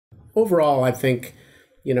Overall, I think,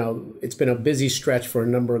 it's been a busy stretch for a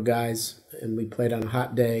number of guys, and we played on a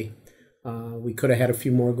hot day. We could have had a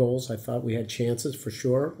few more goals. I thought we had chances for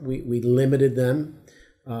sure. We limited them.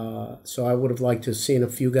 So I would have liked to have seen a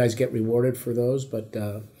few guys get rewarded for those. But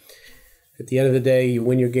at the end of the day, you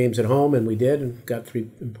win your games at home, and we did, and got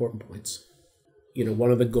 3 important points.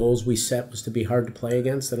 One of the goals we set was to be hard to play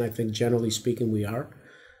against, and I think generally speaking we are.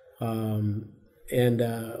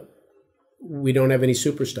 We don't have any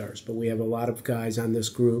superstars, but we have a lot of guys in this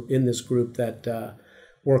group that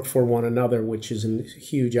work for one another, which is a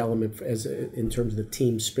huge element in terms of the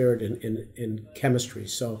team spirit and chemistry.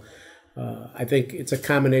 So I think it's a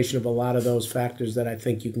combination of a lot of those factors that I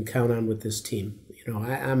think you can count on with this team.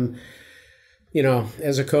 I'm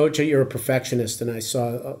as a coach, you're a perfectionist, and I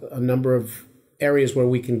saw a number of areas where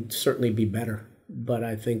we can certainly be better. But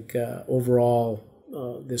I think overall,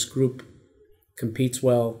 this group competes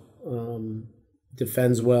well,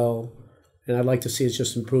 defends well, and I'd like to see us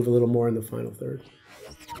just improve a little more in the final third.